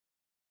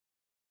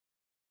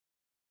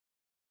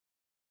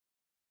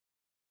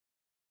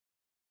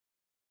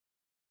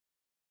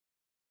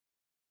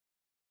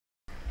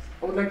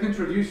I would like to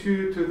introduce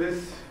you to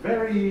this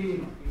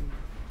very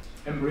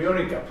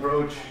embryonic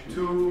approach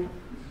to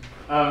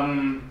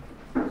a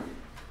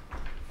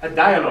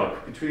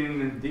dialogue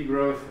between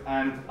degrowth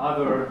and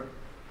other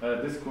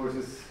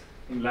discourses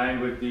in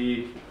line with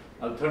the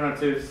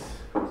alternative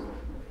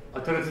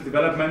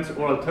development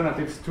or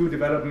alternatives to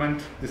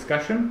development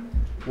discussion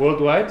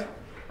worldwide.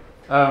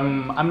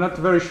 I'm not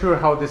very sure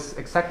how this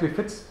exactly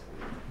fits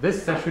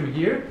this session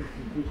here.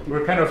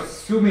 We're kind of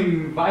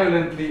zooming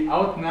violently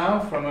out now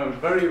from a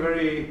very,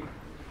 very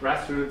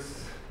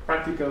grassroots,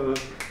 practical,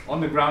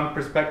 on-the-ground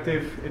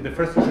perspective in the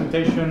first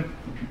presentation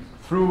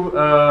through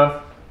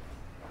a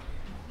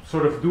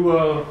sort of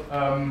dual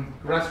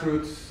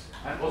grassroots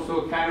and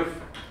also kind of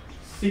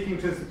seeking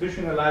to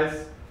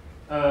institutionalize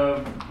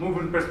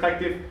movement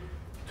perspective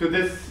to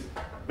this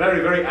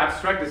very, very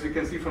abstract, as you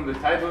can see from the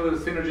title,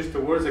 Synergies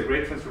Towards a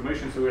Great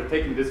Transformation. So we're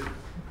taking this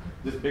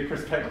big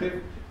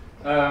perspective.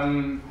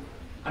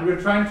 And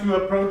we're trying to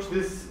approach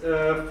this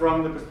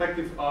from the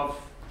perspective of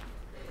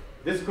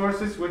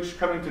discourses which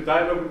come into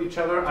dialogue with each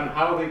other and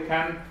how they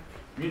can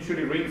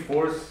mutually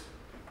reinforce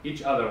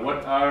each other.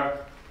 What are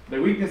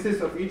the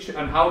weaknesses of each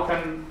and how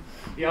can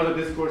the other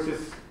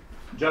discourses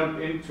jump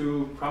in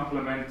to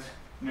complement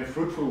in a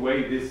fruitful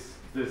way these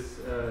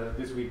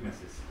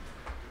weaknesses.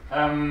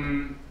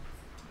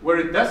 Where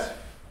it does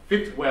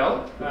fit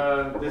well,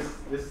 this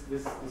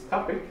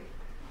topic,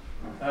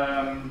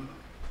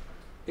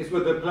 is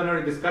with the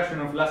plenary discussion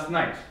of last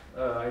night.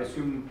 I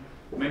assume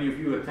many of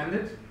you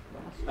attended,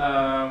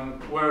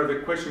 where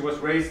the question was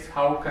raised: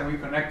 how can we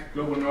connect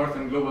global north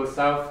and global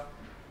south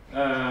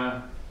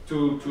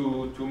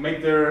to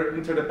make their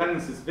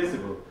interdependencies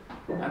visible,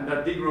 and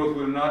that degrowth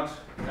will not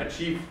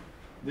achieve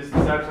this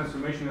desired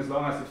transformation as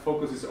long as it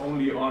focuses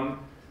only on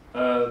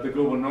the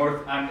global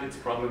north and its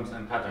problems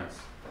and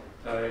patterns.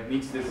 It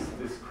needs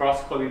this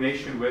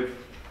cross-pollination with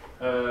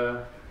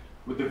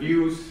the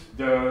views,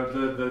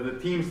 the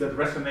themes that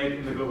resonate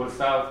in the global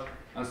south,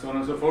 and so on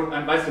and so forth,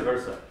 and vice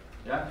versa.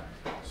 Yeah.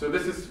 So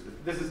this is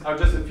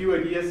just a few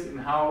ideas in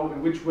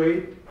which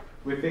way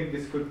we think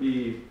this could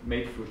be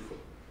made fruitful.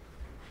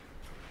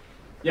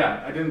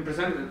 Yeah, I didn't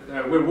present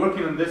it. We're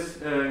working on this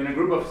in a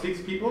group of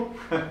 6 people.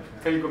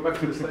 Can you go back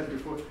to the slide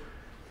before?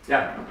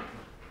 Yeah.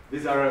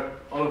 These are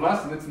all of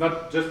us, and it's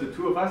not just the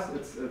 2 of us.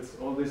 It's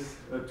all this.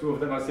 2 of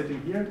them are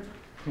sitting here,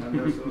 and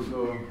there's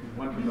also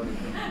one from another.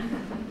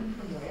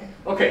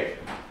 Okay,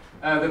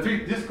 the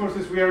 3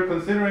 discourses we are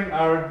considering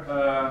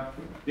are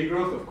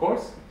degrowth, of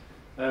course,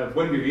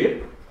 Buen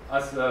Vivir,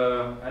 as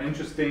an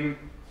interesting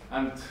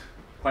and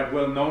quite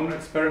well-known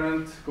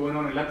experiment going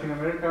on in Latin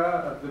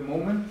America at the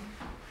moment,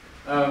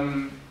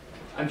 and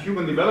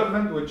human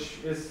development, which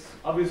is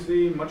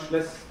obviously much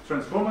less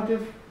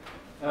transformative.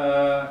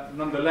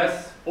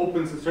 Nonetheless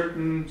opens a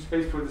certain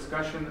space for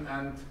discussion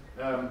and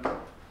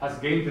has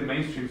gained the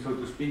mainstream, so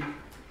to speak,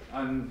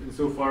 and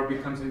so far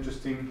becomes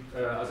interesting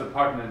as a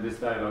partner in this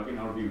dialogue, in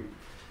our view.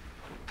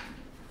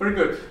 Very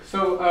good.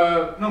 So,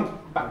 no,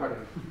 backward.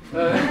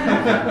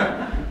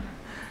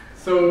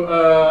 So,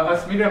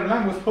 as Miriam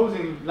Lang was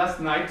posing last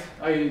night,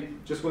 I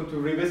just want to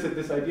revisit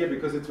this idea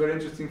because it's very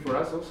interesting for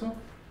us also.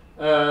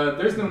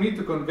 There's no need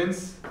to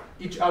convince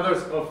each other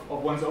of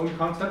one's own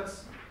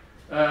concepts.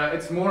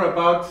 It's more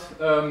about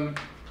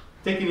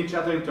taking each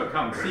other into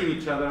account, seeing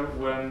each other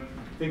when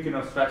thinking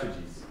of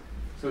strategies.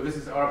 So this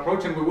is our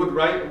approach, and we would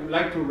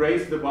like to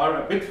raise the bar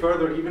a bit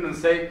further even and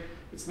say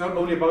it's not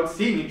only about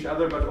seeing each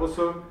other, but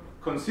also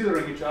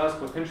considering each other as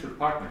potential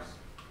partners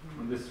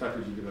on this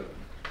strategy development.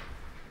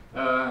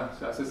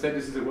 So as I said,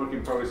 this is a work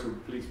in progress, so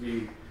please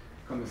be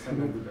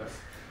condescending with us.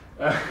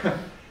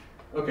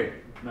 Okay,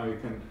 now you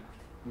can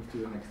move to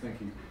the next. Thank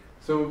you.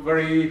 So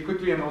very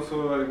quickly, and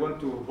also I want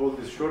to hold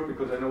this short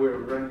because I know we're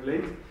running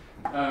late.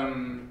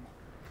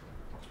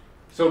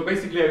 So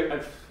basically,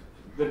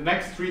 the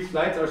next 3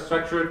 slides are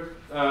structured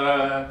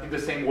in the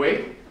same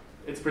way.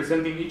 It's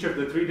presenting each of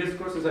the 3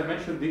 discourses I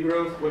mentioned: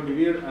 degrowth, Buen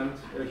Vivir, and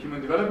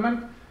human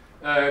development.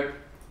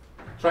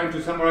 Trying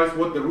to summarize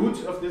what the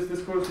roots of this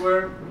discourse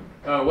were,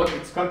 what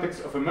its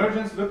context of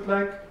emergence looked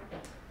like,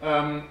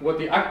 what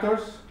the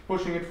actors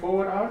pushing it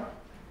forward are,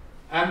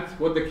 and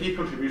what the key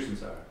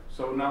contributions are.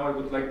 So now I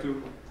would like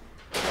to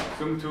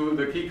zoom to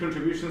the key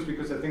contributions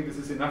because I think this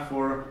is enough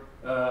for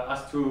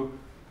us to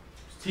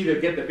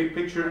get the big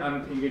picture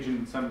and engage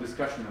in some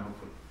discussion,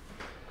 hopefully.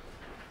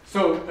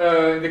 So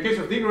in the case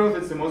of degrowth,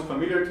 it's the most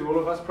familiar to all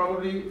of us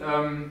probably.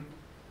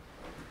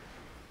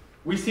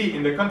 We see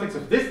in the context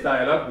of this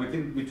dialogue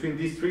between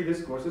these 3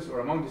 discourses,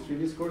 or among these 3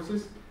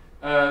 discourses,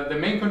 the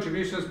main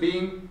contributions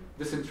being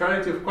the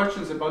centrality of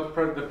questions about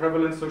the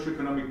prevalent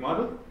socioeconomic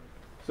model.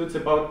 So it's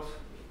about,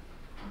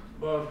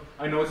 well,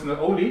 I know it's not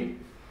only,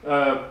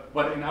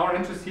 but in our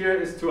interest here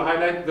is to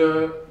highlight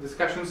the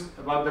discussions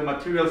about the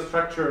material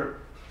structural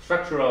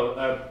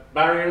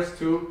barriers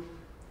to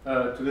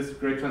this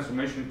great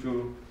transformation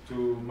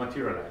to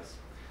materialize.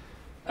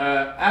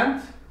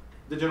 And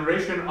the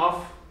generation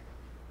of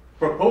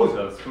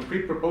proposals,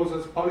 concrete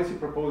proposals, policy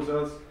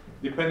proposals,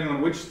 depending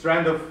on which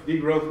strand of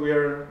degrowth we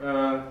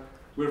are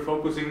we're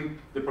focusing,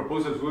 the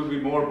proposals will be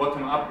more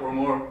bottom-up or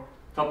more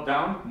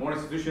top-down, more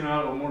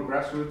institutional or more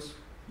grassroots.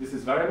 This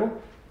is variable.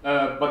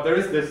 But there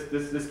is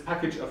this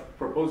package of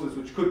proposals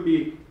which could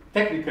be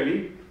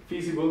technically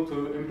feasible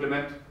to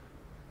implement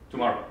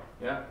tomorrow,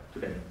 yeah,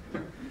 today.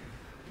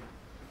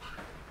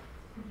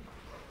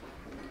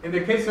 In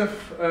the case of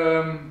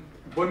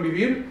Buen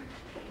Vivir,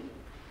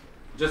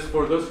 just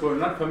for those who are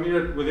not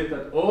familiar with it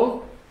at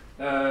all,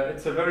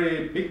 it's a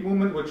very big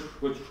movement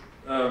which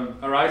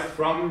arises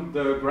from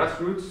the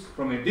grassroots,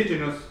 from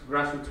indigenous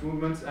grassroots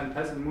movements and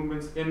peasant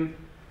movements in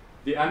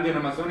the Andean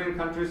Amazonian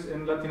countries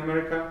in Latin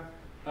America,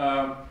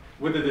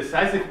 with a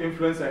decisive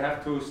influence, I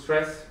have to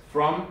stress,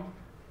 from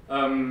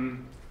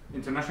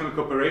international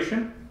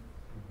cooperation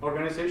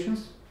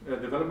organizations,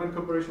 development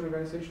cooperation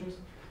organizations,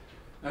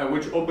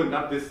 which opened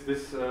up this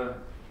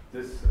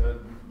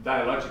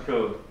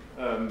dialogical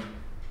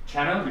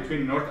channel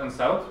between North and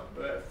South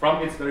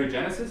from its very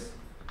genesis.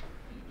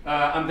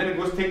 And then it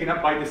was taken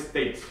up by the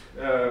state.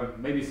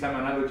 Maybe some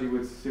analogy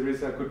with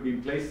Syriza could be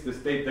in place. The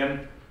state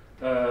then,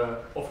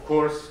 of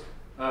course,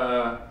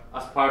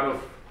 as part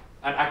of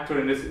an actor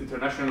in this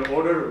international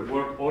order,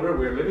 world order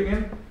we're living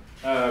in,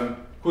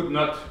 could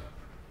not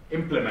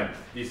implement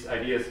these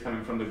ideas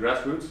coming from the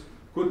grassroots,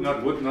 could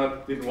not, would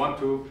not, didn't want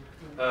to,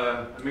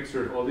 a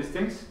mixture of all these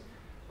things.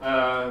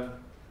 The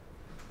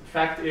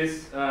fact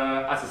is,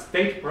 as a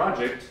state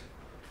project,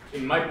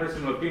 in my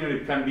personal opinion,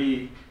 it can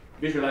be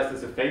visualized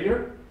as a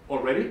failure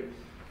already.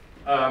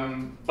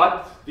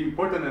 But the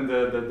important and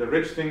the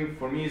rich thing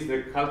for me is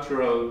the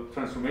cultural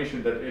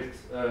transformation that it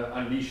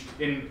unleashed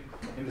in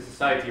the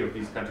society of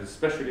these countries,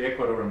 especially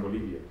Ecuador and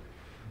Bolivia.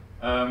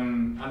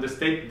 And the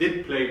state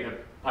did play a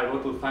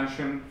pivotal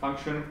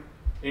function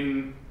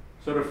in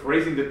sort of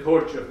raising the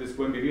torch of this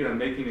Buen Vivir and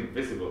making it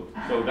visible.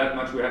 So that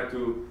much we have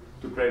to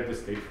credit the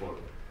state for.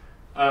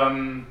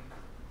 And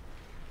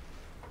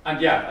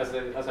yeah,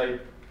 as I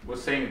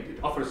was saying, it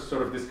offers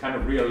sort of this kind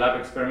of real lab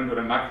experiment at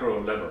a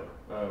macro level,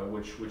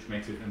 which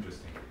makes it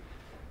interesting.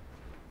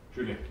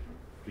 Julien,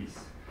 please.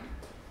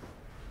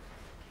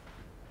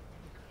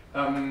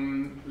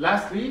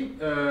 Lastly,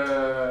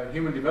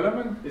 human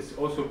development is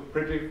also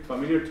pretty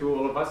familiar to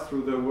all of us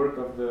through the work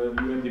of the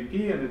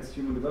UNDP and its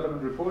human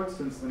development report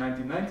since the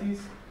 1990s.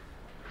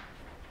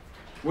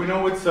 We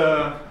know it's,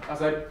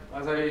 as I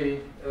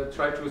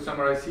try to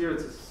summarize here,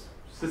 it's a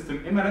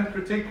system immanent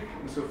critique,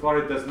 insofar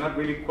it does not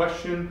really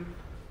question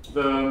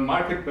the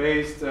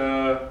market-based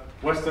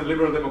Western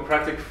liberal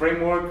democratic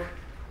framework,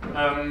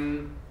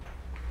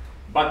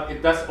 but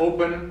it does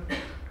open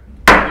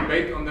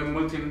debate on the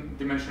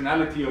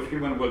multidimensionality of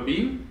human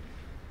well-being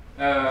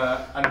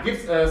and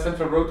gives a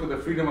central role to the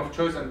freedom of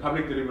choice and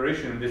public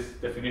deliberation in this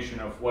definition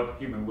of what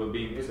human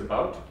well-being is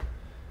about.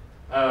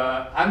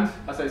 And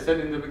as I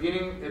said in the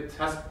beginning, it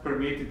has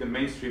permeated the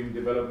mainstream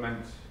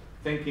development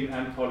thinking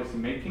and policy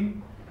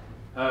making,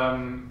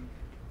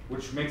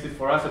 which makes it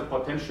for us a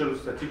potential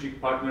strategic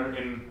partner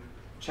in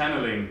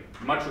channeling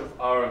much of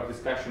our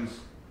discussions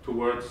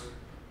towards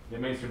the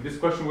mainstream. This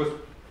question was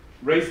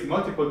raised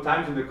multiple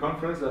times in the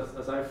conference,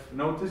 as I've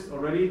noticed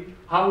already.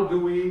 How do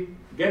we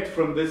get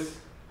from this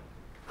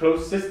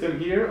closed system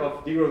here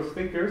of degrowth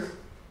thinkers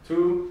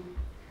to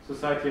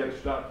society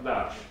at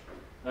large?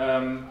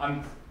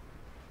 And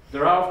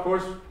there are, of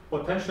course,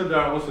 potential, there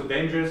are also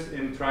dangers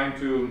in trying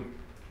to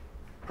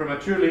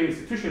prematurely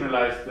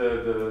institutionalize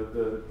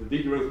the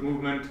degrowth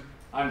movement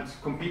and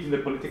compete in the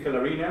political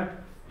arena,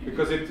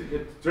 because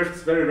it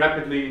drifts very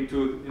rapidly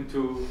into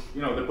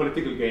the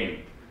political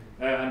game.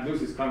 And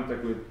loses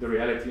contact with the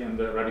reality and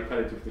the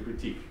radicality of the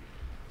critique.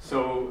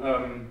 So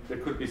there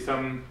could be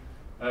some,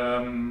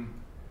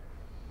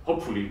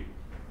 hopefully,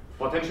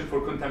 potential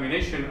for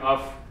contamination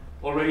of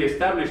already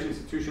established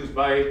institutions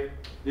by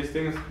this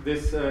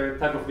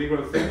type of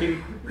degrowth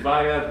thinking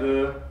via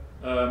the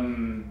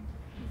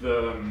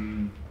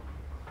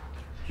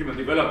human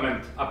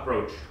development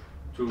approach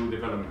to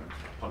development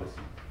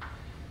policy.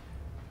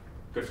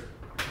 Good.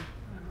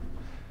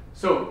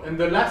 So, in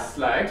the last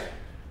slide,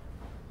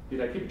 did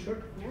I keep it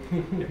short?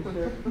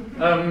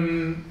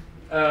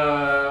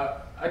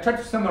 I tried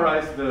to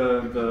summarize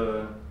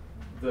the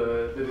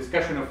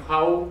discussion of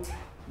how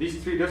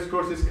these three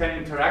discourses can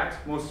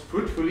interact most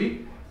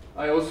fruitfully.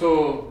 I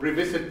also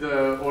revisit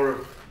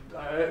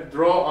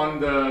draw on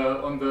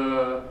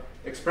the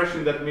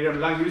expression that Miriam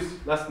Lang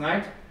used last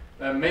night,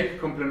 make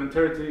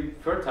complementarity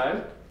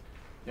fertile.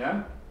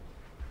 Yeah.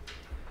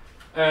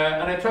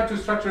 And I tried to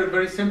structure it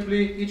very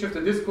simply. Each of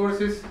the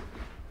discourses,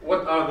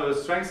 what are the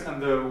strengths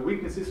and the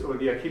weaknesses, or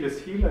the Achilles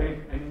heel, I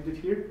named it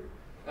here,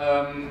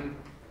 and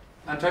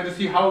try to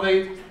see how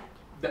they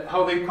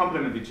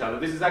complement each other.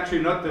 This is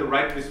actually not the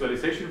right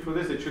visualization for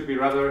this. It should be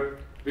rather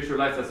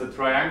visualized as a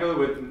triangle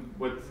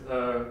with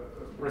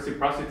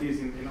reciprocities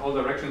in all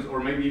directions,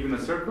 or maybe even a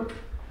circle.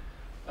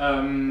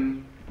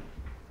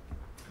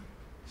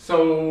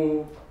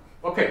 So,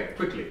 okay,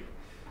 quickly.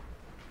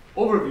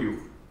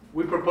 Overview.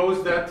 We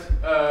propose that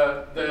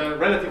the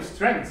relative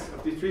strengths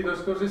of these three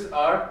discourses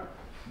are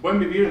Buen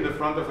Vivir in the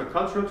front of a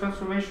cultural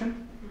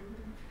transformation,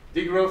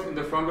 degrowth in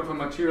the front of a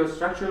material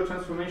structural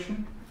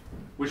transformation,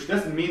 which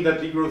doesn't mean that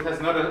degrowth has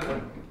not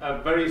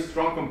a very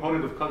strong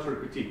component of cultural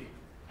critique.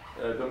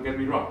 Don't get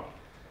me wrong.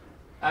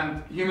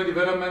 And human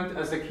development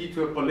as a key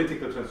to a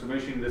political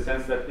transformation in the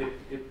sense that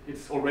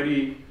it's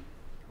already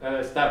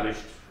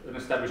established, an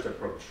established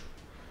approach.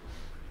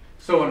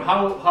 So, and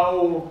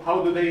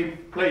how do they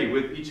play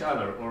with each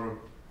other or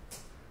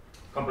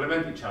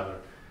complement each other?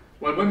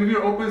 Well, Buen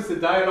Vivir opens the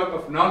dialogue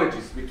of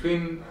knowledges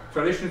between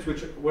traditions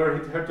which were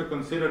hitherto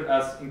considered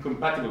as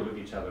incompatible with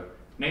each other,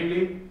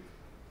 namely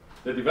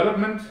the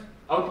development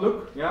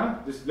outlook, yeah,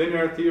 this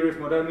linear theory of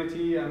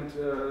modernity, and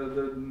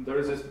there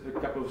is a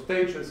couple of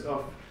stages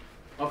of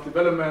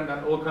development,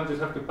 and all countries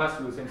have to pass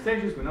through the same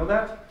stages, we know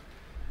that.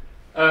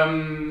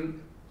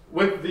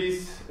 With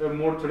these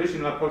more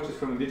traditional approaches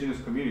from indigenous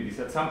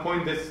communities. At some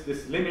point,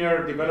 this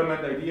linear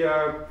development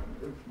idea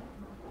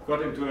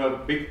got into a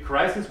big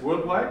crisis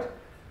worldwide,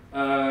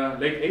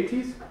 late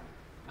 80s,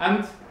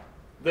 and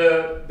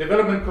the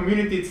development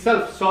community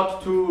itself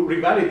sought to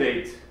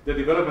revalidate the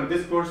development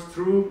discourse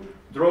through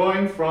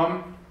drawing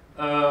from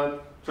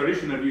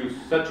traditional views,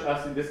 such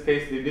as in this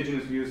case the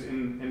indigenous views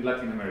in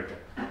Latin America.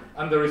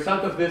 And the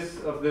result of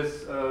this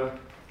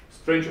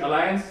strange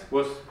alliance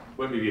was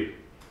Buen Vivir.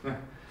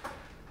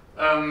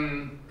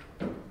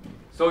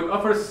 So it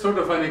offers sort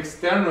of an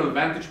external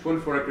vantage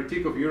point for a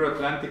critique of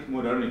Euro-Atlantic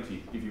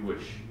modernity, if you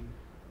wish,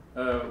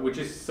 which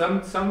is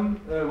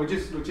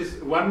which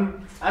is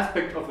one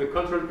aspect of the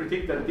cultural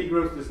critique that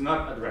degrowth does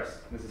not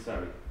address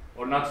necessarily,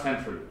 or not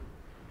centrally.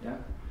 Yeah.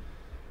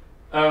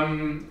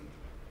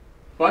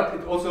 But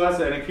it also has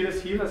an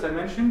Achilles heel, as I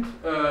mentioned,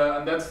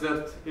 and that's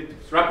that it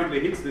rapidly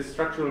hits the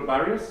structural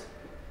barriers,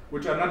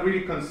 which are not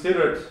really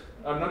considered,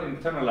 are not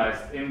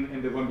internalized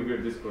in the Buen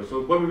Vivir discourse.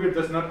 So Buen Vivir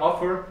does not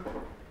offer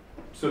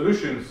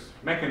solutions,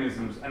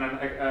 mechanisms, and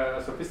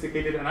a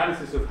sophisticated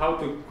analysis of how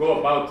to go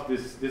about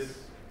this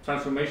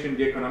transformation in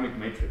the economic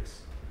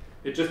matrix.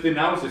 It just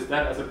denounces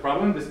that as a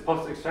problem, this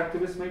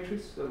post-extractivist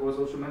matrix that was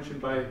also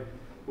mentioned by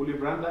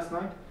Julien last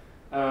night,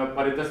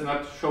 but it does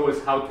not show us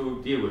how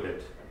to deal with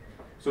it.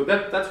 So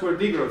that's where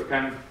degrowth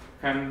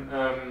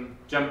can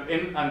jump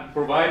in and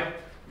provide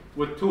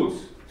with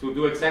tools to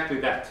do exactly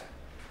that.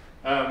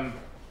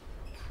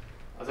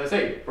 As I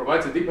say,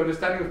 provides a deep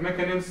understanding of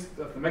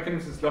the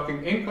mechanisms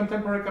locking in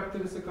contemporary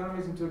capitalist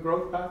economies into a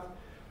growth path,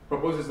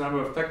 proposes a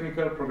number of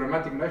technical,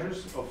 programmatic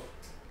measures of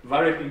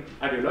varied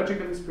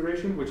ideological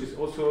inspiration, which is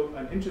also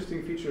an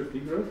interesting feature of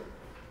degrowth.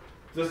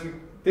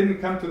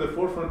 Didn't come to the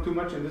forefront too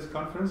much in this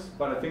conference,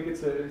 but I think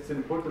it's an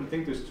important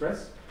thing to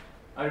stress.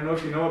 I don't know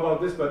if you know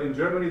about this, but in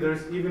Germany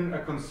there's even a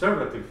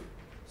conservative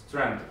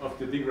strand of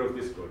the degrowth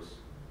discourse.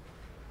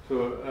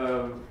 So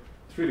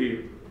it's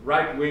really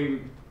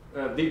right-wing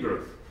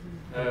degrowth,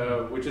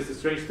 which is a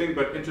strange thing,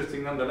 but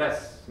interesting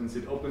nonetheless, since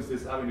it opens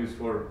these avenues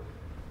for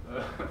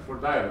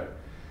dialogue.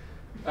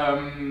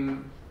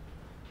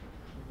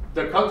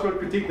 The cultural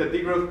critique that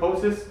degrowth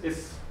poses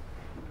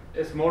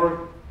is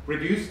more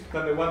reduced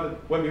than the one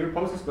that Buen Vivir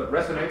poses, but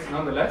resonates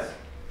nonetheless.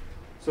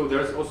 So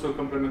there's also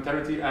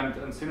complementarity and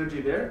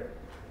synergy there,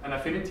 and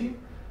affinity.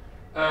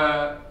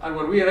 And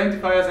what we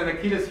identify as an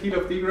Achilles heel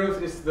of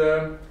degrowth is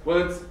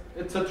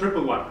it's a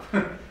triple one.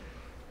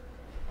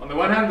 On the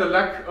one hand, the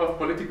lack of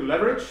political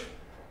leverage.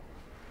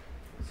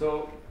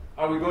 So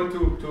are we going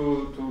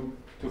to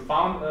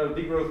found a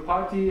degrowth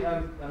party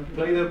and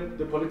play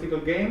the political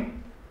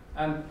game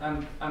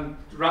and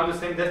run the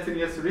same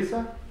destiny as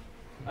Syriza?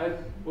 I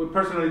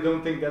personally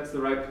don't think that's the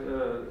right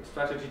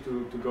strategy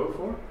to go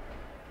for.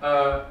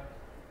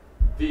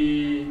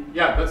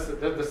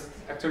 That's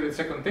actually the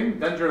second thing,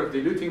 danger of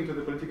diluting to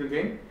the political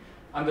game.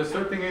 And the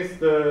third thing is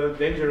the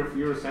danger of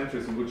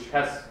Eurocentrism, which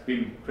has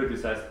been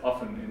criticized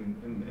often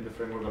in the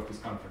framework of this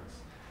conference.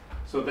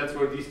 So that's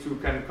where these two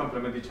can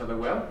complement each other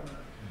well.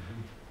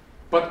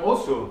 But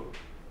also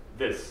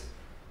this.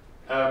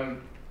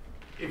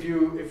 If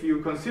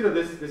you consider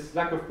this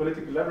lack of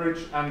political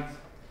leverage and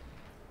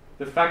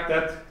the fact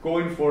that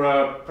going for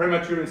a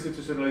premature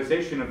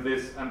institutionalization of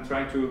this and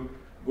trying to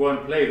go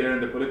and play there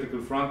in the political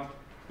front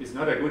is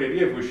not a good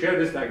idea. If we share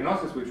this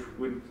diagnosis, which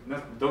we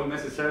don't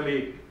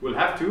necessarily will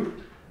have to,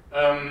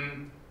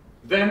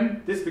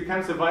 then this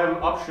becomes a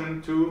viable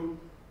option to,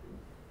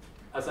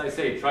 as I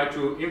say, try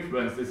to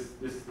influence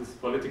this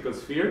political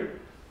sphere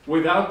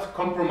without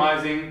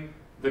compromising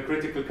the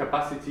critical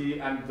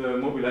capacity and the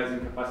mobilizing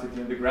capacity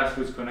and the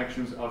grassroots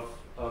connections of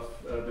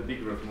the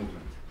degrowth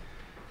movement.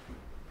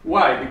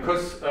 Why?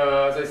 Because,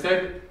 as I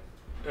said,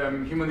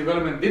 human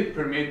development did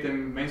permeate the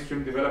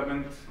mainstream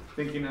development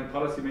thinking and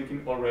policy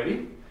making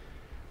already,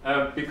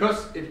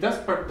 because it does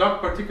dock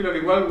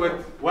particularly well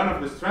with one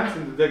of the strands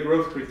in the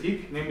degrowth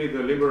critique, namely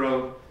the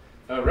liberal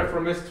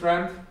reformist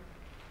strand,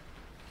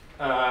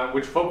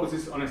 which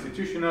focuses on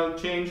institutional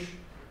change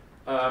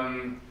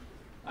and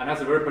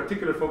has a very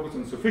particular focus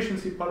on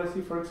sufficiency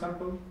policy, for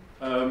example.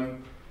 I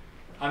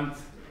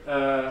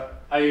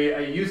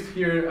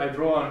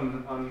draw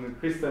on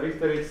Christa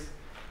Richter's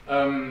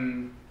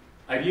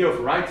idea of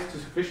right to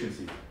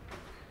sufficiency.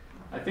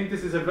 I think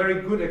this is a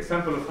very good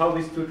example of how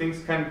these two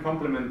things can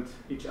complement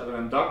each other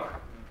and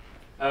dock.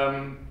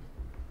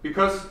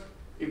 Because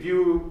if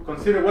you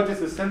consider what is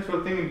the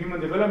central thing in human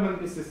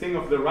development, is the thing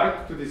of the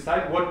right to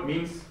decide what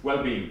means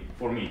well-being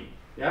for me,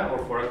 yeah, or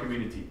for a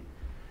community.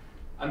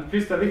 And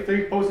Christa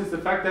Lichterich poses the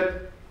fact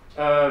that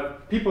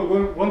people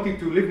wanting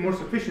to live more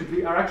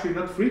sufficiently are actually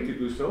not free to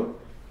do so,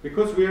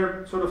 because we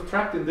are sort of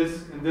trapped in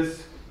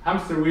this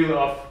hamster wheel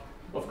of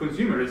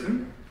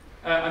consumerism,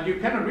 and you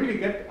cannot really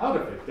get out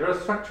of it. There are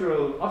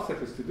structural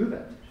obstacles to do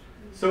that.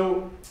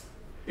 So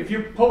if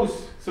you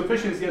pose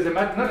sufficiency as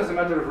not as a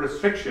matter of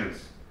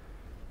restrictions,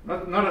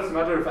 not as a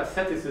matter of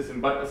asceticism,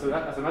 but as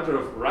a matter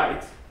of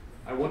right,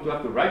 I want to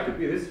have the right to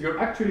be this, you're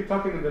actually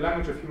talking in the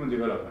language of human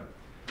development.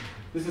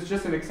 This is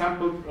just an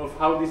example of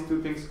how these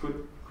two things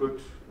could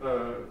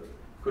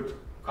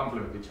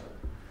complement each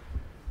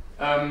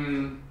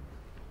other.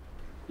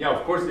 Yeah,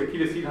 of course, the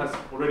Achilles heel has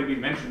already been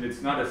mentioned.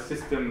 It's not a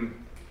system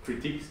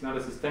critique, it's not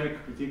a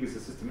systemic critique, it's a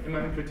system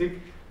immanent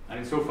critique. And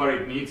insofar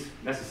it needs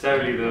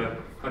necessarily the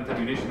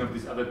contamination of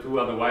these other two,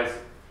 otherwise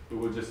we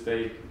will just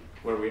stay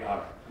where we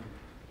are.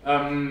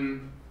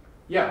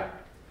 Yeah,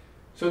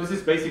 so this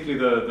is basically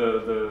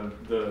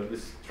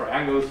this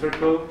triangle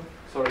circle.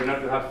 Sorry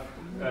not to have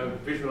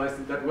visualized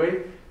it that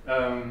way,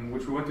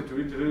 which we wanted to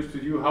introduce to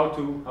you how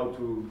to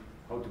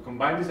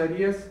combine these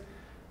ideas.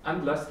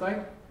 And last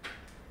slide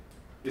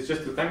is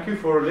just to thank you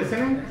for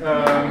listening,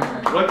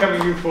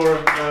 welcoming you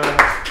for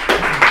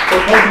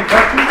posing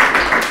questions.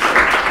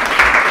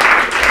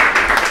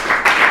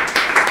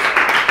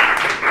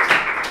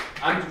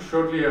 And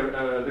shortly a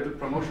little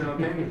promotional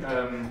thing.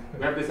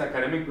 We have this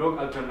academic blog,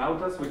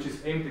 Alternautas, which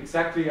is aimed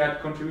exactly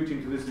at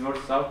contributing to this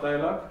North-South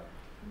dialogue,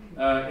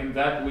 in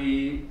that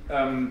we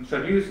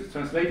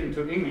translate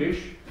into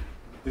English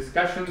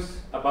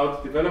discussions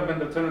about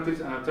development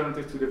alternatives and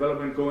alternatives to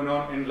development going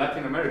on in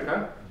Latin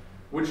America,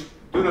 which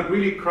do not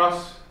really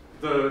cross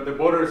the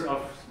borders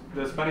of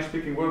the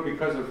Spanish-speaking world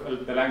because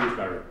of the language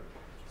barrier.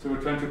 So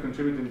we're trying to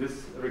contribute in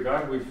this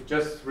regard. We've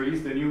just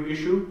released a new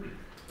issue.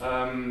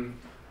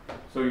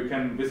 So you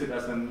can visit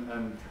us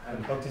and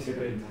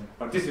participate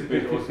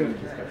also in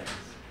discussions.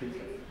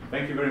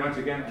 Thank you very much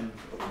again. And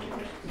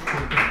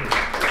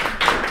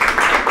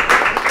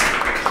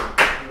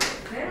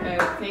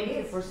thank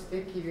you for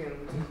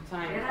taking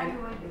time. Where are you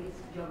on this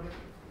geography?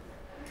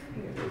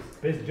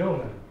 Based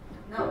Jonah.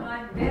 No,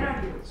 where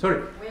are you?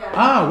 sorry.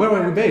 Where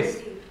were we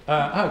based?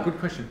 Good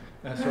question.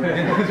 Sorry.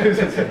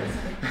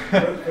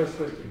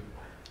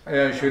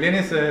 Julien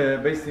is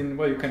based in.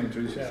 Well, you can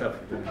introduce yourself.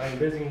 I'm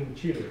based in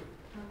Chile.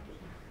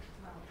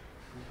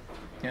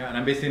 Yeah, and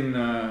I'm based in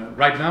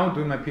right now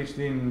doing my PhD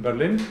in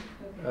Berlin,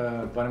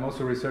 but I'm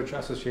also research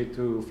associate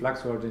to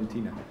Flaxo,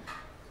 Argentina.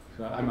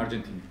 So I'm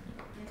Argentinian.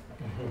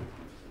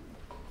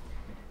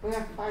 We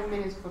have 5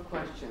 minutes for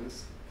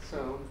questions,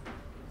 so.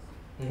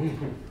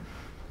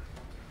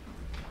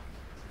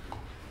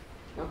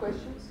 No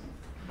questions?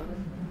 Okay.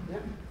 Yeah.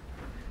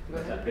 Go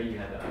ahead. I bet you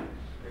had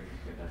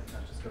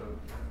I've just got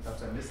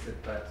perhaps I missed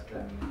it, but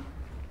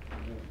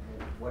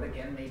what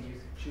again made you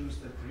choose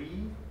the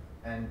 3?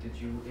 And did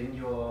you, in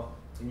your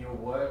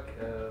work,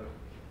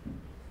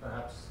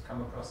 perhaps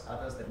come across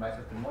others that might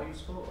have been more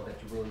useful, or that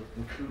you will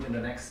include in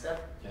the next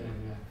step?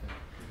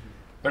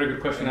 Very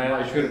good question.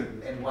 I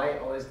should. And why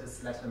always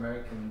this Latin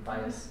American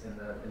bias in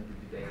the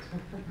debate?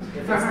 If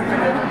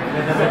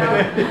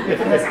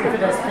it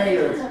has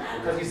failed,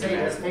 because you say it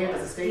has failed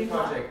as a state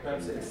project,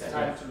 perhaps it's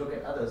time to look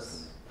at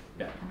others.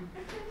 Yeah.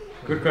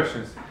 Good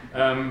questions.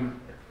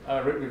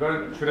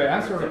 Regarding, should I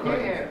answer?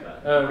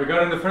 Or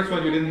regarding the first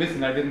one, you didn't miss,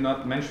 and I did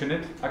not mention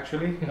it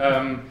actually.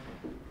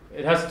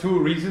 It has 2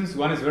 reasons.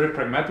 One is a very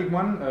pragmatic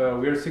one.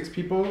 We are 6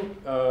 people.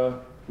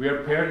 We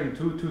are paired in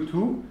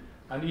 2-2-2.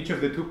 And each of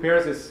the 2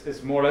 pairs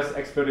is more or less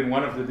expert in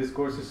one of the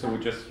discourses, so we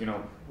just, we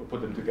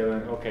put them together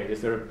and, okay,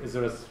 is there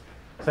a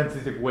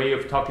sensitive way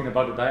of talking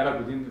about the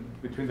dialogue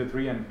between the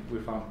 3, and we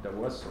found there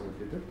was, so we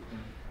did it.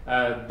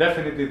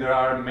 Definitely there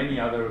are many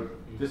other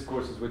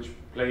discourses which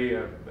play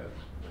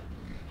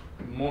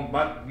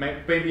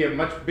maybe a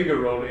much bigger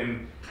role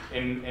in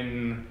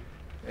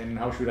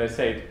how should I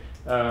say it,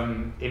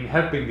 in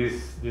helping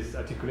these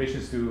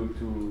articulations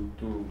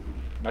to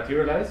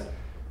materialize.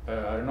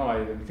 I don't know,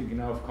 I'm thinking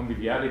now of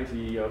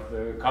conviviality, of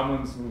the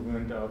commons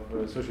movement, of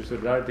social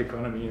solidarity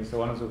economy, and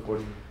so on and so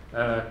forth.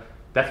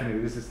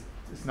 Definitely,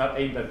 it's not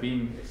aimed at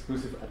being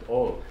exclusive at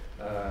all.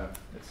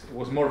 It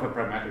was more of a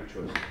pragmatic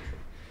choice.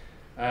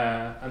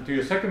 And to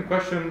your second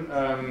question,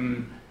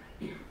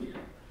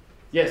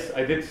 yes,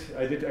 I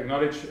did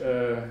acknowledge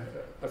a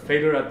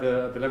failure at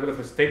the level of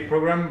a state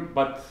program,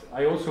 but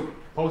I also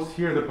post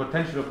here the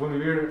potential of Buen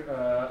Vivir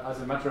as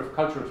a matter of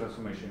cultural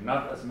transformation,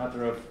 not as a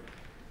matter of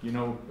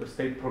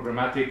state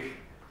programmatic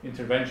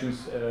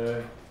interventions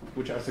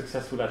which are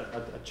successful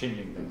at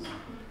changing things.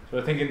 So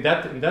I think in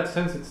that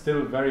sense it's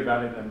still very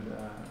valid, and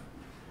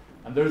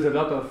there's a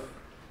lot of,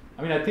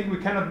 I think we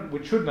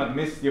should not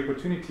miss the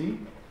opportunity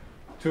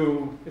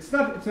to. It's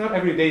not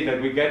every day that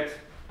we get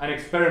an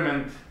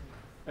experiment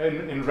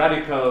in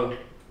radical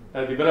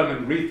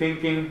development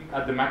rethinking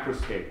at the macro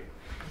scale.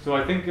 So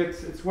I think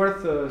it's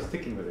worth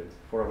sticking with it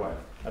for a while,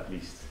 at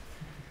least.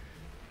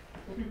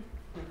 My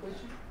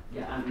question?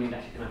 Yeah, I mean,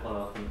 actually, can I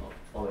follow up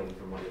following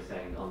from what you're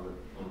saying on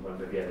Buen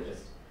Vivir?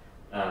 Just,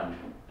 I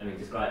mean, you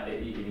described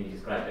it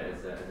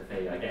as a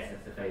failure. I guess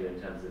it's a failure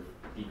in terms of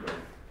degrowth.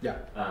 Yeah.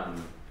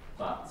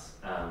 But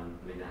I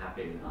mean, there have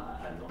been.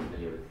 I'm not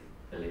familiar with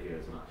Bolivia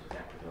as much as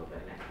Ecuador,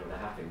 but in Ecuador there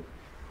have been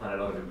quite a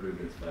lot of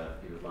improvements for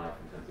people's life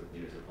in terms of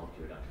sort of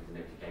poverty reductions and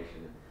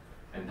education,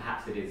 and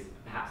perhaps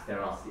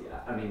there are.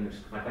 I mean,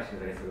 my question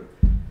is, I guess, sort of,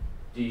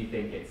 do you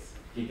think it's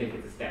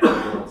a step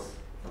towards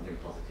something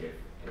positive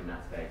in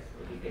that space,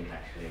 or do you think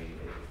actually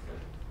it's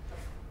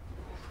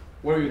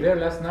Were you there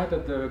last night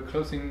at the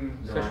closing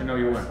session? No,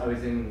 you weren't. I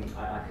was in.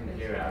 I couldn't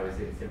hear it. I was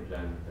in Simpler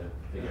and the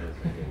videos.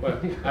 Well,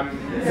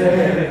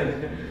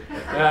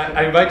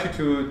 I invite you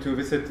to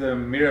visit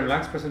Miriam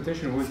Lang's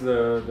presentation, who is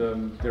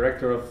the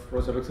director of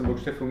Rosa Luxemburg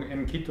Stiftung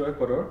in Quito,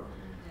 Ecuador.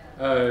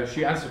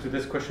 She answered to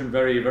this question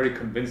very, very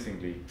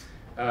convincingly.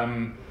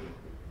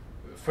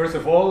 First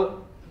of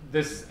all,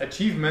 these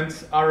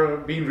achievements are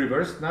being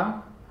reversed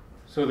now.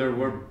 So there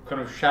were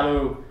kind of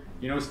shallow,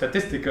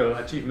 statistical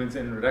achievements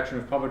in reduction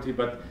of poverty,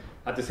 but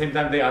at the same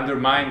time they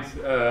undermined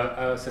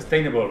a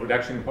sustainable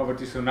reduction in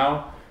poverty. So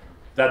now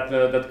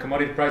that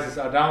commodity prices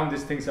are down,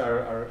 these things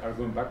are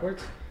going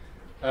backwards.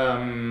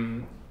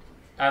 And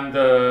on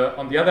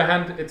the other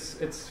hand,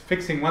 it's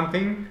fixing one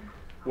thing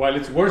while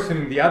it's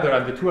worsening the other,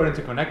 and the two are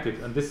interconnected.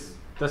 And this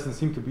doesn't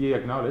seem to be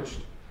acknowledged.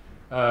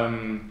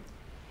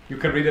 You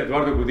can read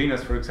Eduardo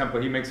Gudinas, for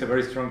example. He makes a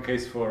very strong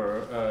case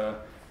for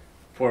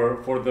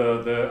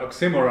the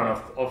oxymoron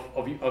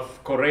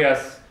of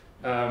Correa's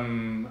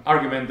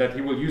argument that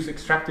he will use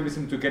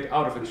extractivism to get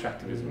out of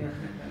extractivism,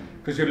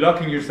 because you're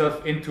locking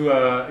yourself into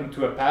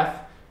a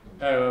path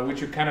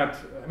which you cannot.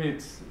 I mean,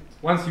 it's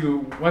once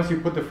you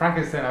put the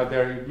Frankenstein out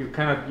there, you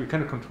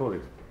cannot control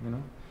it.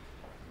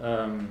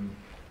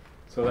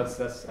 So that's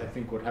I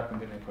think what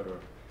happened in Ecuador.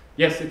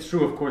 Yes, it's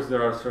true. Of course,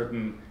 there are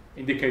certain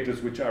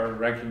indicators which are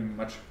ranking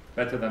much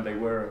better than they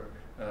were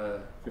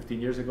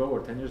 15 years ago or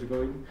 10 years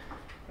ago even.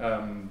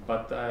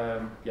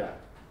 Yeah,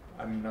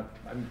 I'm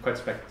quite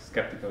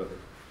skeptical of it.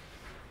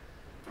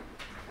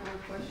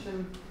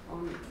 Question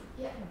on.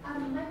 Yeah,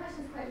 my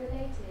question is quite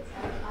related.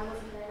 I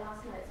wasn't there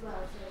last night as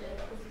well, so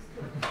this was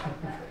talked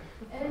about that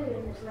earlier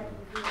in the debate.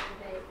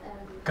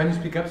 Can you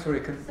speak up?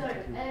 Sorry. Sorry,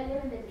 earlier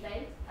in the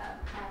debate, a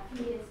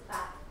few years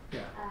back,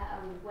 Yeah.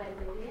 when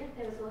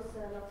there was also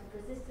a lot of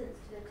resistance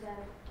to the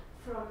term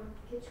from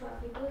Quechua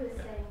people who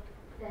were saying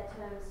their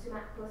term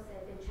sumac kose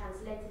had been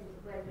translated into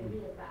Buen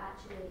Vivir, but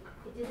actually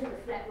it didn't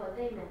reflect what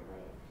they meant by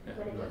it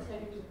when it got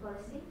turned into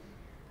policy.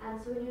 And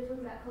so when you were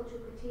talking about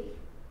cultural critique,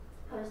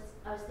 I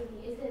was thinking,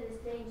 is there this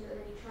danger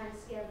that you try and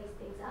scale these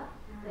things up,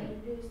 that you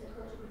lose the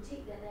cultural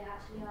critique that they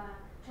actually are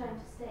trying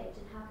to stage,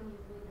 and how can you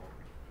avoid that?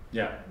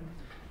 Yeah,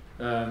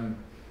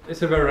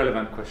 it's a very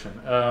relevant question.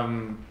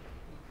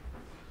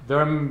 There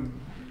are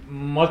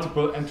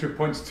multiple entry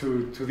points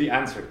to the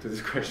answer to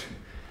this question.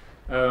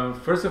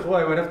 First of all,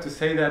 I would have to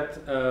say that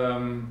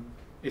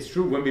it's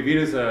true. Buen Vivir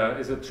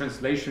is a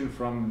translation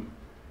from,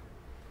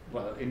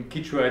 well, in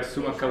Quechua it's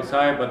Sumac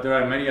Causay, but there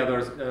are many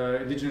other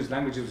indigenous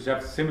languages which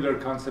have similar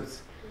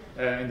concepts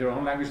in their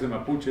own language. The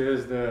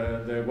Mapuches,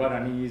 the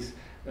Guaranis,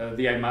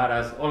 the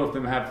Aymaras, all of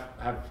them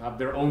have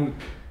their own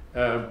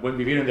Buen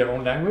Vivir in their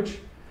own language.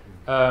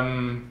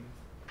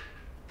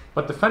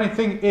 But the funny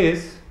thing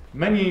is,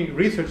 many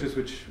researchers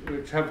which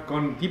have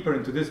gone deeper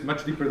into this,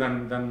 much deeper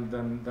than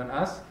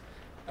us,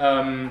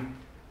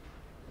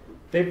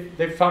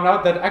 they've found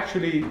out that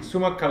actually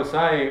Sumac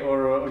Causay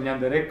or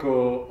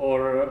Ñandereco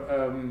or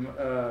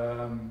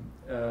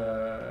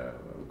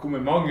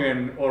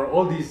Cumemongen or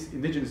all these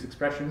indigenous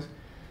expressions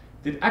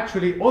did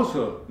actually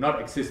also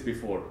not exist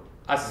before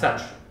as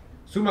such.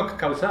 Sumac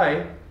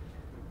Causay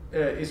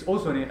is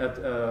also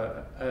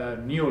a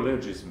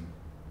neologism.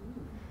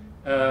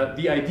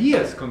 The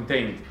ideas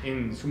contained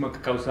in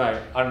Sumac Causay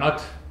are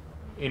not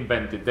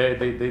invented.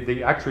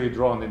 They actually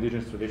draw on the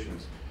indigenous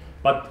traditions.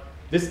 But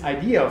this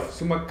idea of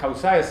Sumac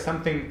Causay as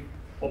something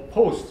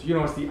opposed,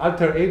 as the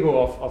alter ego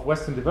of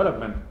Western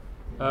development,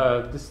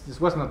 this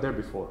was not there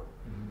before.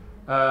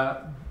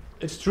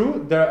 It's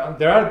true,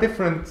 there are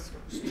different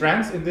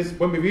strands in this.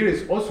 Buen Vivir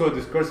is also a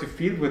discursive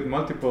field with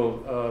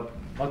multiple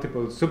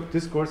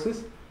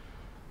sub-discourses.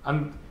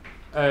 And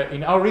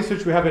in our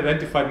research, we have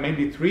identified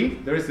mainly three.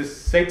 There is this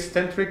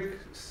state-centric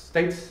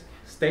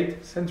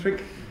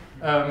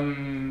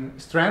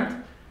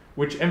strand,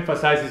 which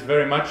emphasizes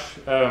very much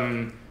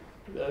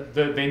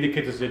the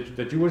indicators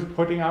that you were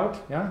pointing out.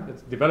 Yeah,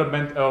 it's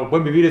development.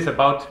 Buen Vivir is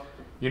about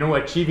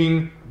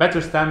achieving better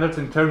standards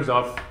in terms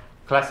of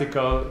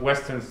classical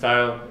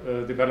Western-style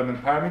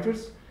development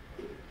parameters.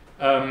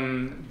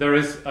 There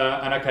is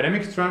an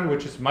academic strand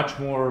which is much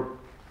more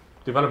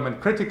development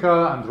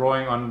critical and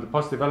drawing on the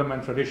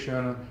post-development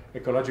tradition,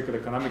 ecological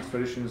economics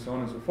tradition, so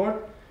on and so forth.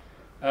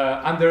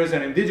 And there is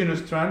an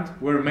indigenous strand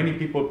where many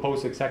people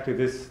pose exactly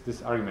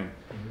this argument.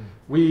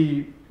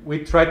 We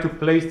try to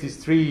place these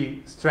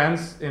three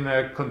strands in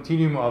a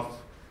continuum of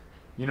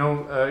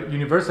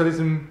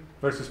universalism,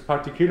 versus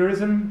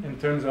particularism in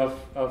terms of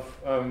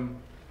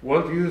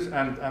worldviews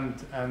and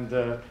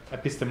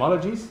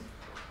epistemologies.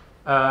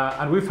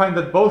 And we find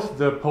that both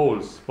the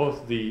poles,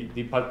 both the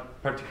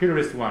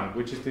particularist one,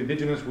 which is the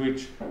indigenous,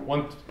 which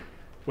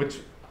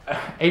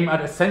aim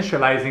at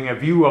essentializing a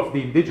view of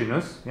the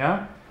indigenous,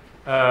 in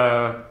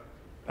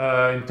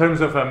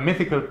terms of a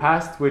mythical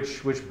past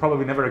which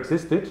probably never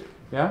existed,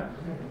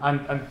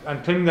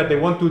 and claiming that they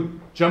want to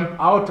jump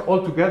out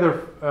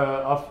altogether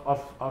of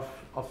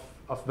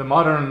the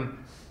modern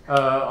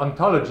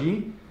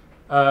ontology,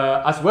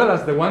 as well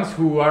as the ones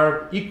who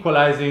are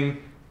equalizing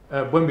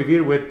Buen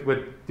Vivir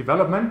with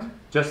development,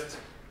 just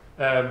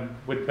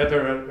with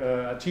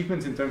better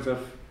achievements in terms of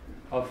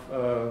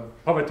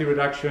poverty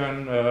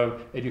reduction,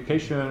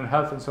 education,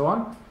 health, and so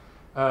on.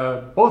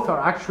 Both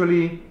are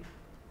actually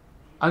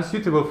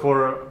unsuitable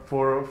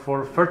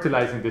for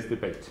fertilizing this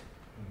debate.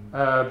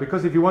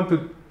 Because if you want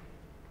to,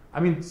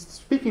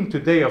 speaking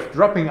today of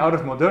dropping out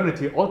of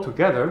modernity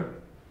altogether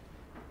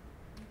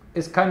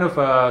is kind of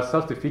a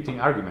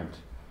self-defeating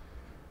argument.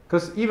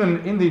 Because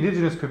even in the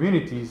indigenous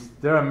communities,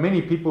 there are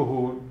many people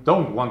who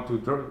don't want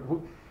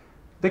to,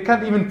 they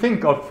can't even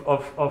think of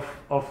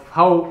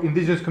how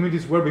indigenous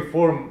communities were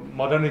before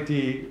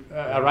modernity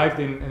arrived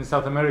in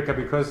South America,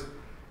 because,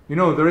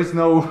 there is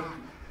no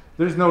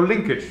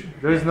linkage.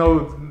 There is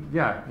no,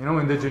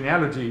 in the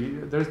genealogy,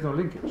 there is no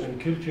linkage. And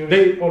culture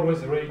is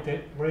always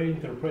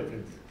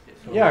reinterpreted.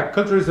 So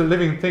culture is a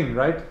living thing,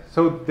 right?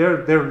 So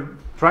they're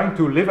trying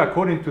to live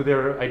according to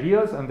their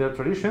ideas and their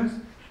traditions,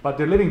 but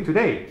they're living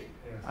today.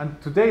 yes.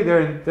 And today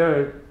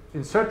they're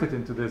inserted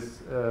into this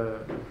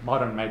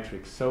modern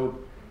matrix. So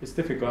it's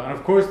difficult. And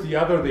of course, the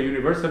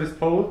universalist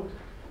pole,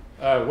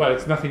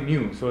 it's nothing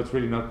new, so it's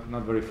really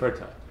not very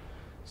fertile.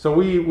 So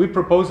we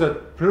propose a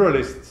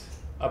pluralist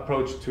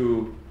approach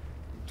to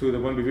the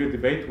Buen Vivir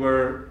debate,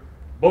 where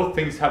both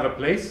things have a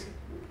place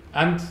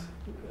and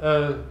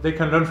they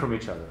can learn from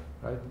each other,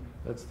 right?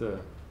 That's the...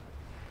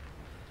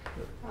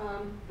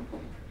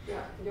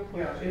 Your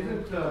question.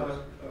 Isn't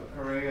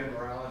Correa and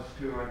Morales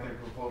too, I think,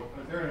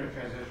 they're in a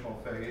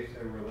transitional phase.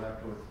 They were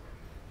left with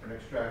an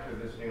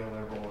extractivist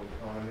neoliberal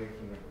economy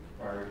from the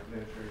prior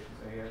administrations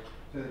they had.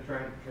 So they're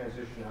trying to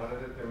transition out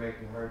of it. They're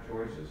making hard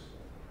choices.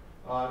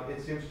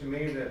 It seems to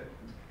me that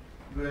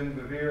Buen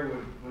Vivir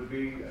would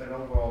be an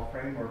overall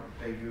framework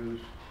that they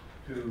use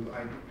to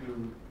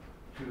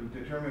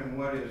determine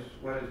what is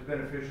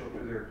beneficial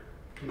to their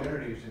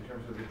communities in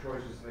terms of the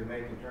choices they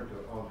make in terms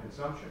of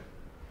consumption.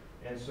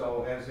 And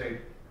so as they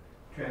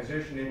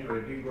transition into a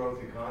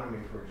degrowth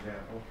economy, for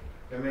example,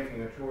 they're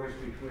making a choice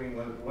between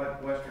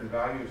what Western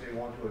values they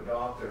want to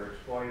adopt that are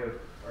exploitive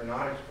or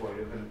not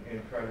exploitive,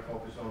 and try to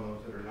focus on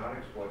those that are not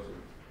exploitive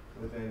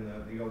within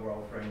the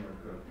overall framework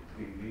of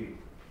BV.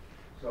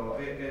 So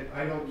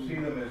I don't see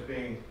them as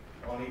being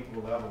on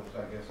equal levels,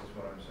 I guess is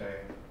what I'm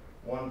saying.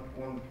 One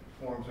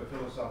forms a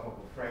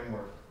philosophical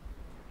framework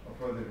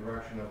for the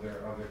direction of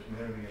their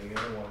community, and the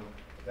other one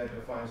that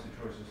defines the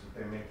choices that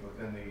they make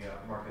within the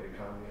market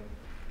economy.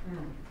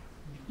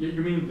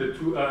 You mean the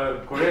two,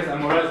 Correa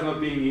and Morales not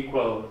being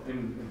equal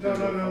in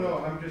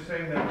No. I'm just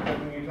saying that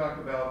when you talk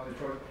about the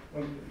choice,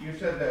 when you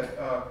said that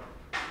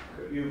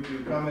you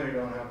commented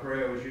on how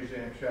Correa was using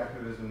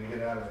extractivism to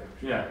get out of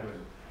extractivism. Yeah.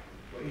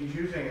 Well, he's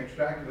using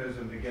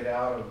extractivism to get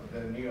out of the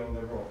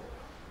neoliberal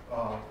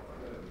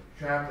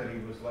trap that he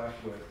was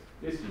left with.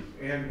 Is he?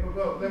 And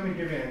well, let me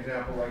give you an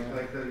example,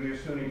 like the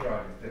Yasuni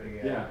project that he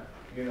had. Yeah.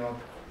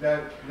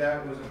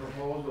 That was a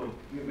proposal.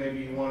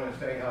 Maybe you want to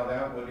say how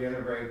that would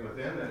integrate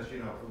within this. A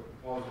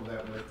proposal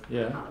that would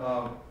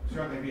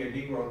certainly be a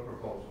degrowth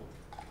proposal,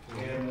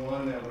 and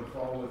one that would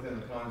fall within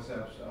the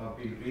concepts of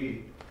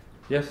BV.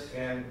 Yes.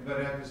 But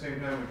at the same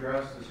time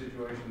address the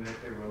situation that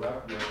they were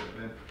left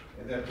with,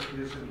 and that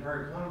this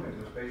entire economy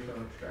was based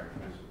on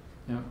extractivism.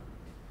 Yeah.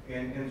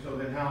 And so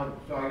then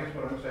so I guess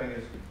what I'm saying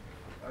is,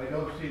 I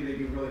don't see that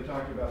you really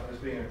talked about this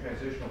being a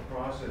transitional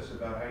process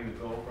about how you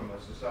go from a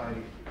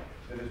society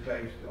that is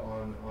based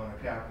on a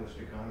capitalist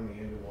economy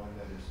into one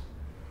that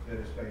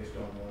is based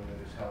on one that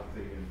is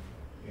healthy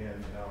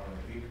and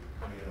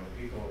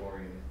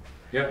eco-oriented.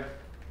 Yeah.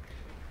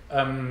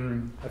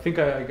 I think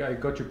I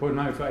got your point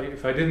now.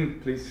 If I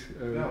didn't, please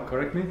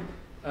correct me.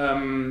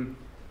 I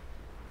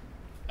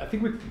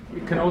think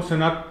we can also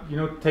not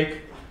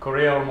take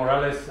Correa or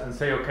Morales and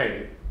say,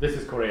 okay, this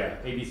is Correa,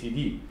 A, B, C,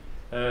 D.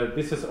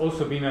 This has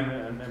also been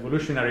an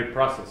evolutionary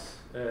process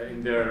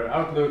in their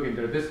outlook, in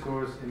their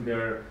discourse, in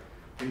their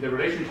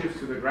relationships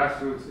to the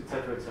grassroots,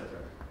 etc., etc.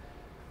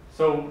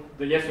 So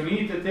the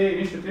Yasuni Tete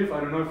initiative, I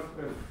don't know if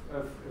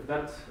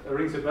that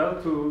rings a bell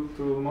to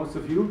most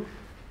of you,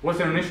 was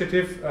an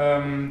initiative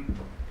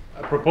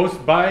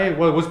proposed by,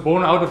 was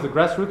born out of the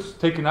grassroots,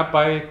 taken up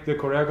by the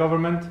Correa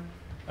government,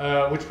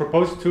 which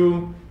proposed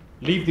to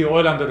leave the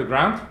oil under the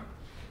ground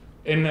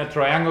in a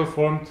triangle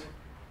formed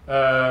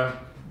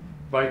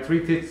by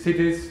 3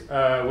 cities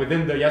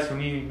within the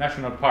Yasuni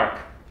National Park,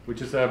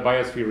 which is a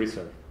biosphere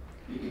reserve.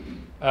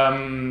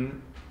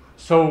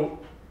 So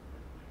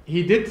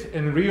he did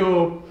in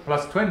Rio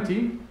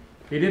 +20,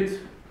 he did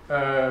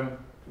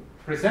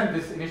present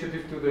this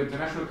initiative to the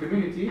international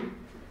community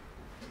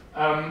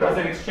as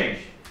an exchange.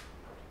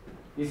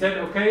 He said,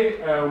 okay,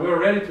 we're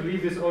ready to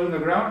leave this oil in the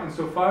ground, and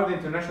so far the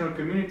international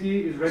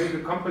community is ready to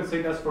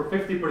compensate us for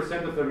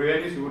 50% of the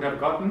revenues we would have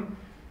gotten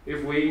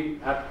if we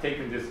had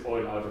taken this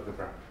oil out of the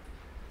ground.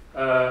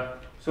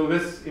 So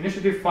this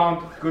initiative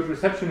found good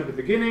reception at the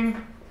beginning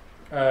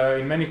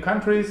in many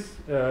countries,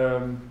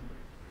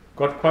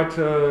 got quite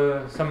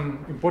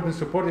some important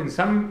support in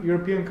some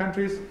European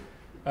countries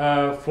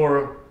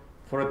for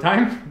a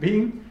time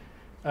being,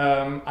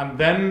 and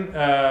then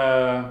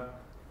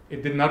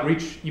it did not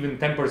reach even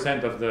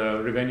 10% of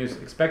the revenues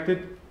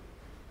expected,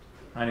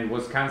 and it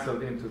was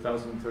cancelled in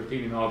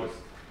 2013 in August.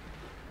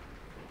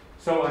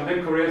 So, and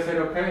then Korea said,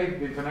 okay,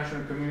 the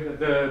international community,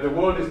 the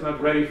world is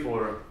not ready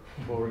for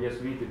yes,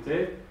 we need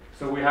it,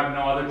 so we have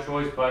no other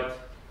choice but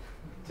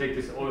take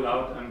this oil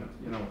out and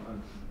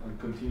and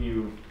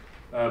continue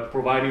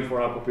providing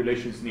for our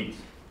population's needs.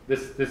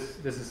 This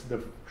is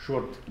the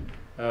short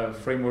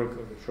framework,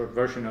 or the short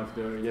version of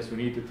the yes, we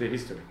need it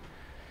history.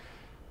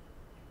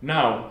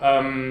 Now,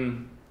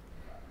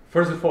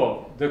 first of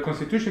all, the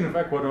Constitution of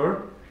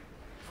Ecuador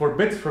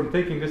forbids from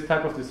taking this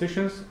type of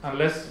decisions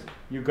unless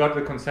you got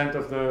the consent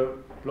of the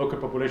local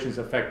populations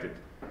affected.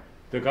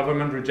 The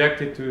government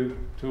rejected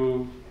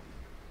to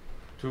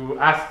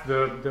ask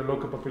the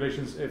local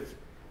populations if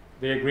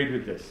they agreed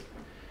with this.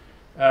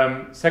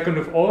 Second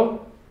of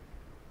all,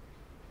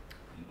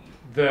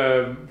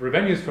 the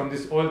revenues from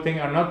this oil thing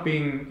are not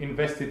being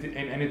invested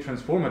in any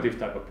transformative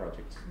type of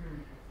projects.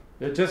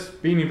 They're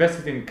just being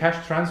invested in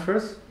cash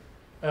transfers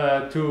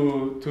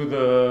to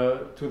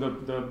the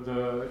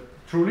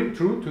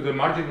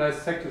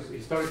marginalized sectors,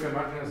 historically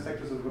marginalized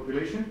sectors of the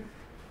population.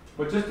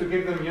 But just to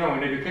give them,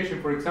 in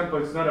education, for example,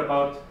 it's not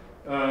about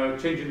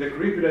changing the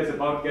curricula, it's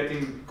about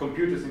getting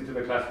computers into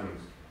the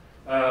classrooms.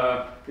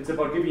 It's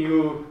about giving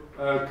you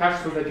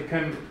cash so that you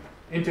can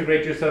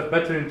integrate yourself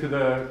better into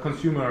the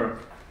consumer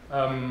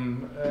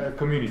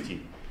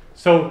community.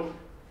 So,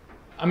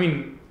 I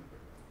mean,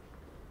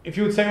 if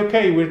you would say,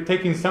 okay, we're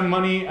taking some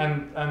money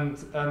and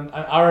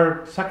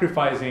are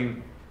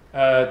sacrificing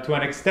to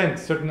an extent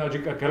certain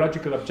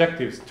ecological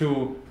objectives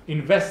to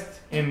invest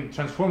in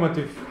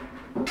transformative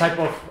type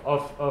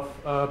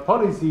of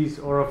policies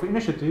or of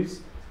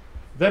initiatives,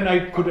 then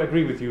I could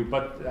agree with you,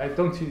 but I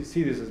don't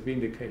see this as being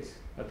the case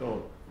at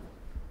all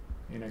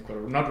in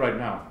Ecuador, not right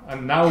now.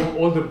 And now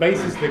all the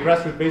bases, the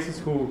grassroots bases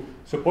who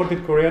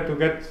supported Korea to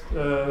get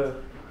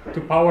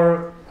to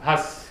power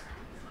has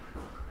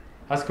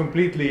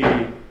completely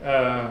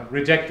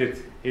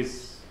rejected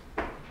his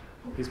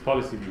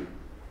policy view.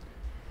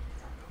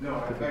 No,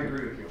 I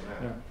agree with you on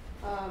that. Yeah.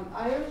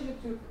 I urge you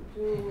to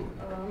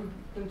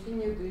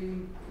continue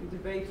the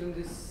debate on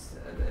this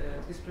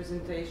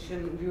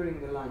presentation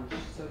during the lunch,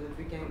 so that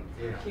we can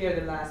hear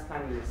the last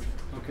panelist.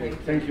 Okay,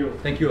 thank you.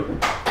 Thank you.